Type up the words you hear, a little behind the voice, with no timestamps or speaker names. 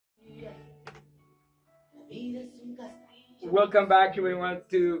Welcome back, everyone,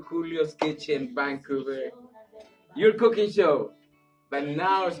 to Julio's Kitchen, Vancouver, your cooking show. But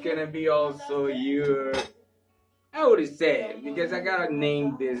now it's gonna be also your, I would say, because I gotta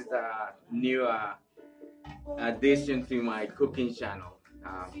name this new addition to my cooking channel.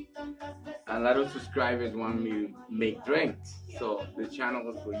 A lot of subscribers want me to make drinks, so the channel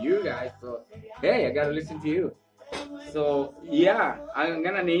is for you guys. So hey, I gotta listen to you. So yeah, I'm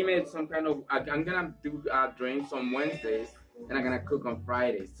gonna name it some kind of. I'm gonna do drinks on Wednesdays, and I'm gonna cook on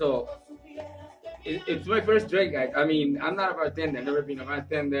Fridays. So it's my first drink. I mean, I'm not a bartender. I've never been a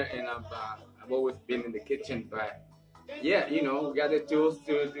bartender, and I've always been in the kitchen. But yeah, we got the tools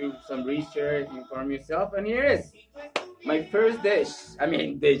to do some research, inform yourself, and here is my first dish. I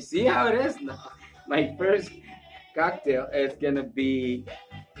mean, dish. See how it is? No. My first cocktail is gonna be.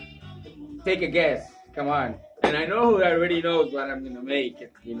 Take a guess. Come on. And I know who already knows what I'm gonna make.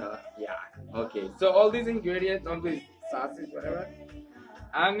 Yeah. Okay. So all these ingredients, all these sauces, whatever.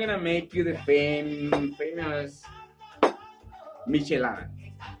 I'm gonna make you the famous Michelada.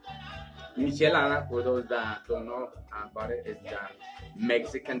 Michelada, for those that don't know about it, is a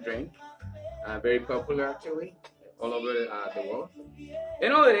Mexican drink, very popular actually, all over the world.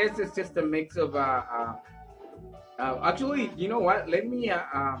 And all it is just a mix of. Actually, you know what? Let me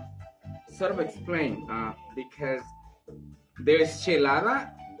sort of explain because there's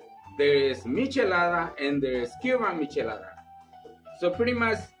chelada, there is michelada, and there is Cuban michelada. So pretty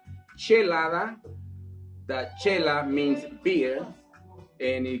much chelada, that chela means beer,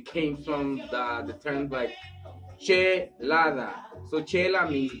 and it came from the term like chelada. So chela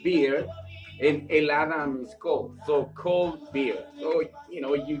means beer, and helada means cold. So cold beer. So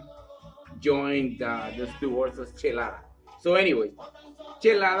you join those two words as chelada. So anyway,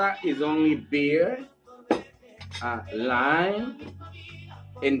 chelada is only beer, lime,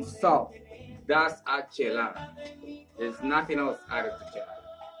 and salt. That's a chelada. There's nothing else added to chelada.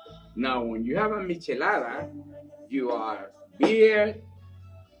 Now, when you have a michelada, you are beer,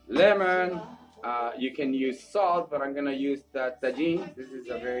 lemon. You can use salt, but I'm gonna use the tajin. This is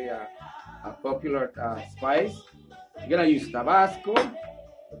a very popular spice. You're gonna use Tabasco.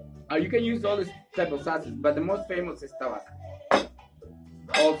 You can use all this type of sauces, but the most famous is Tabasco.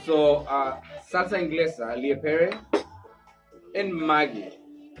 Also, salsa inglesa, Liepere, and Maggi.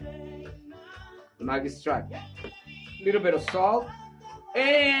 Maggi strike. A little bit of salt,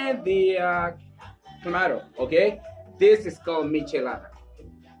 and the tomato, okay? This is called michelada.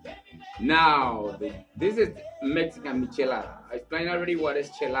 Now, this is Mexican michelada. I explained already what is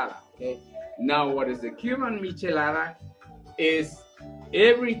chelada, okay? Now, what is the Cuban michelada is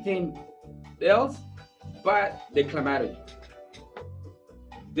everything else but the clamato juice.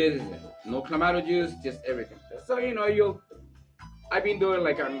 This is it. No clamato juice, just everything. So, I've been doing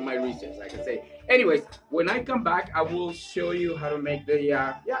like my research, like I say. Anyways, when I come back, I will show you how to make the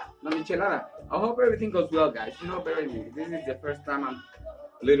la michelada. I hope everything goes well, guys. Better than me. This is the first time I'm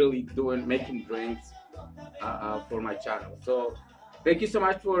literally making drinks for my channel. So, thank you so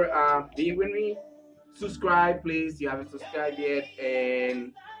much for being with me. Subscribe, please. You haven't subscribed yet,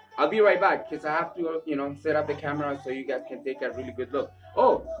 and I'll be right back because I have to, set up the camera so you guys can take a really good look.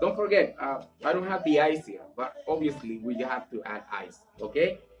 Oh, don't forget, I don't have the ice here, but obviously we have to add ice,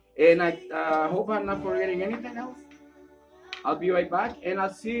 okay? And I hope I'm not forgetting anything else. I'll be right back, and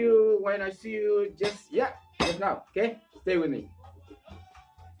I'll see you when I see you just now, okay? Stay with me.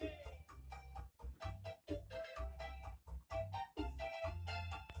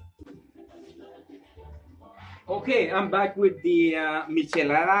 Okay, I'm back with the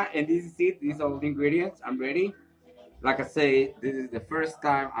michelada, and this is it. These are all the ingredients. I'm ready. Like I say, this is the first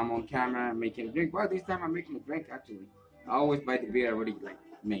time I'm on camera making a drink. Well, this time I'm making a drink actually. I always buy the beer already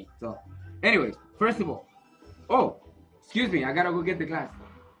made. So, anyways, first of all, oh, excuse me, I gotta go get the glass.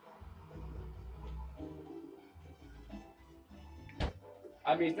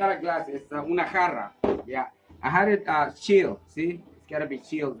 I mean, it's not a glass, it's una jarra. Yeah, I had it chilled. See, it's gotta be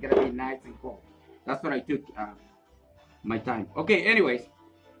chilled. It's gotta be nice and cold. That's what I took my time. Okay, anyways,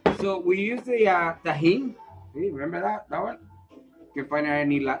 so we use the tajin. See, remember that one? You can find it at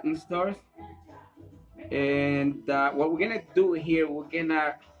any Latin stores. And what we're gonna do here, we're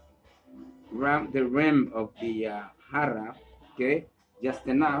gonna ram the rim of the jarra, okay? Just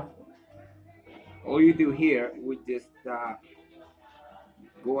enough. All you do here, we just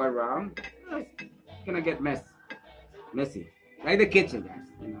go around. It's gonna get messy, like the kitchen, guys.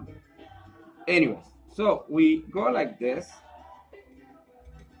 Anyways, so we go like this.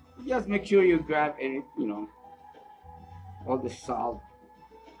 Just make sure you grab any, all the salt,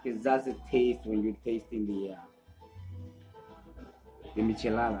 because that's the taste when you're tasting the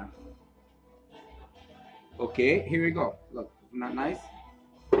michelada. Okay, here we go. Look, not nice.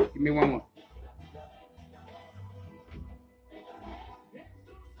 Give me one more.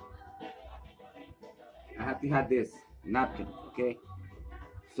 I have to have this napkin. Okay.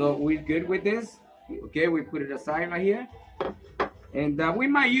 So we're good with this. Okay, we put it aside right here, and we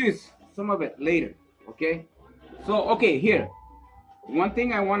might use some of it later. Okay. So okay, here. One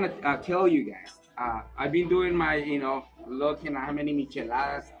thing I want to tell you guys. I've been doing my, looking at how many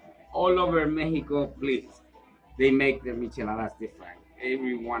micheladas all over Mexico. Please, they make the micheladas different.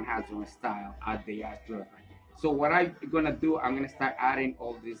 Everyone has their own style at the restaurant. So what I'm gonna do, I'm gonna start adding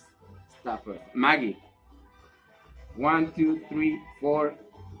all this stuff first. Maggie, 1, 2, 3, 4,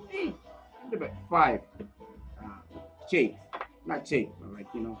 5. Shake, not shake, but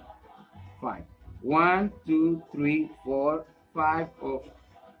like 5. 1, 2, 3, 4, 5 of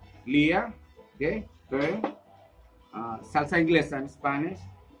Leah. Okay, good. Salsa inglesa in Spanish.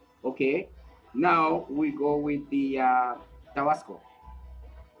 Okay. Now we go with the Tabasco.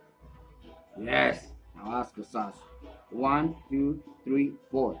 Yes, Tabasco sauce. 1, 2, 3,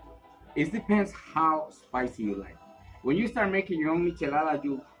 4. It depends how spicy you like. When you start making your own michelada,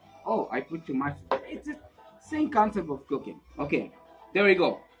 I put too much. It's the same concept of cooking. Okay, there we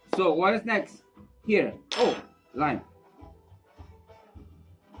go. So what is next? Here. Oh, lime.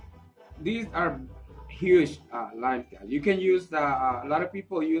 These are huge limes, guys. You can use a lot of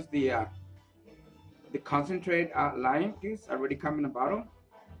people use the concentrate lime juice already come in a bottle.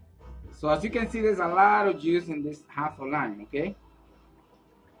 So as you can see, there's a lot of juice in this half a lime. Okay.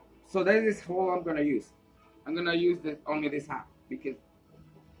 So that is all I'm gonna use. I'm gonna use only this half because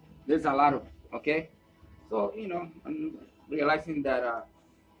there's a lot of it. Okay. So I'm realizing that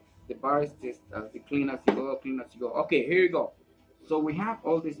the bar is just the clean as you go, clean as you go. Okay, here you go. So we have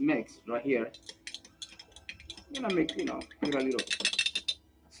all this mix right here. I'm gonna make, give it a little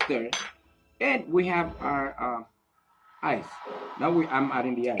stir. And we have our ice. Now I'm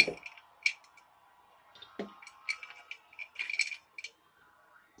adding the ice.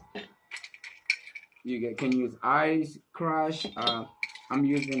 You can use ice crush. I'm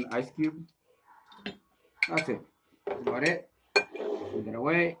using ice cube. That's it. That's about it. Put it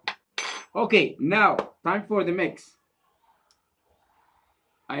away. Okay, now time for the mix.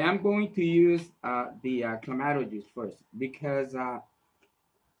 I am going to use the clamato juice first because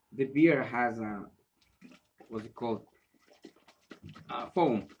the beer has what's it called?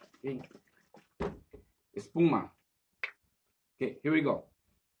 Foam. Okay. Espuma. Okay, here we go.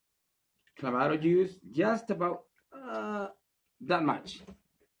 Clamato juice, just about that much.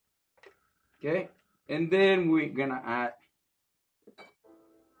 Okay, and then we're gonna add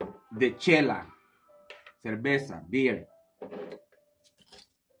the chela, cerveza, beer.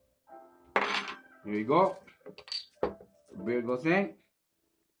 Here we go. Beer goes in.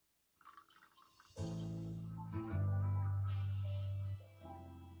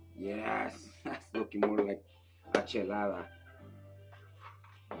 Yes, that's looking more like a chelada.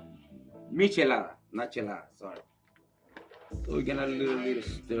 Michelada, not chelada, sorry. So we're gonna do a little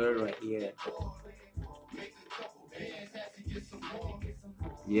stir right here.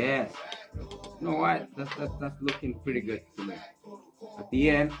 Yes. You know what? That's looking pretty good to me. At the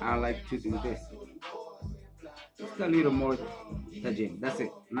end, I like to do this. Just a little more tajin. That's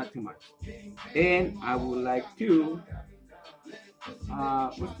it. Not too much. And I would like to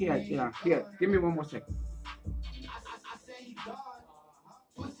what's the idea? Here, give me one more second.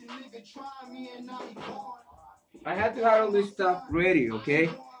 I had to have all this stuff ready, okay?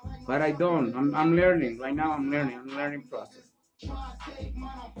 But I don't. I'm learning. Right now I'm learning. I'm learning process.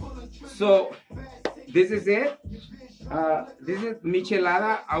 So this is it. This is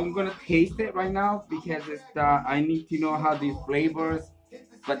michelada. I'm gonna taste it right now because it's I need to know how these flavors.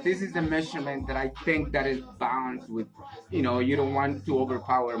 But this is the measurement that I think that is balanced with. You don't want to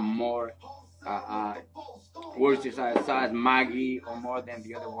overpower more Worcestershire sauce, Maggi, or more than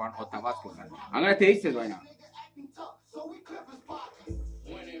the other one, or Tabasco sauce. I'm gonna taste it right now.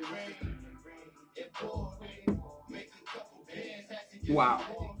 Wow.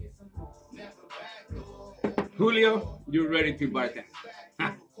 Julio, you're ready to bartend.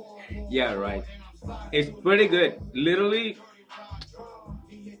 Yeah, right. It's pretty good. Literally,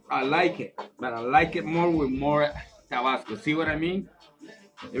 I like it, but I like it more with more Tabasco. See what I mean?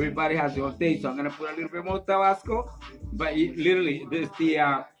 Everybody has their own taste, so I'm gonna put a little bit more Tabasco. But literally, this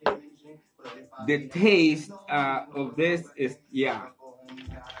the taste of this is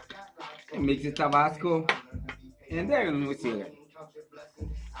It makes it Tabasco, and then we see it.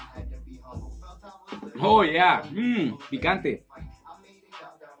 Oh yeah, picante.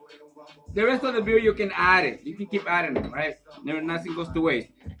 The rest of the beer you can add it. You can keep adding it, right? Never, nothing goes to waste.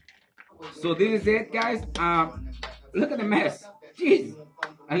 So this is it, guys. Look at the mess. Jeez.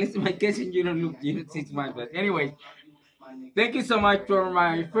 At least in my kitchen, you don't see too much. But anyway, thank you so much for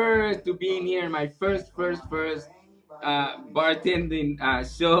my first to being here. My first bartending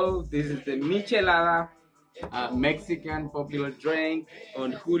show. This is the Michelada, Mexican popular drink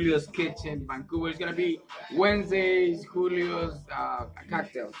on Julio's Kitchen, Vancouver. It's gonna be Wednesdays, Julio's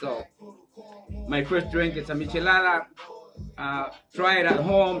cocktail. So my first drink is a Michelada. Try it at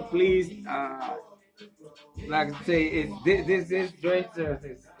home, please. Like I say, this drink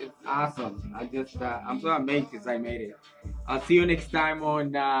is awesome. I'm so amazed because I made it. I'll see you next time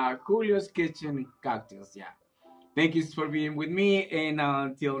on Julio's Kitchen Cocktails. Yeah. Thank you for being with me, and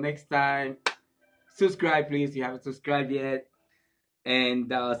until next time, subscribe please if you haven't subscribed yet, and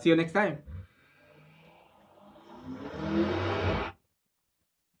see you next time.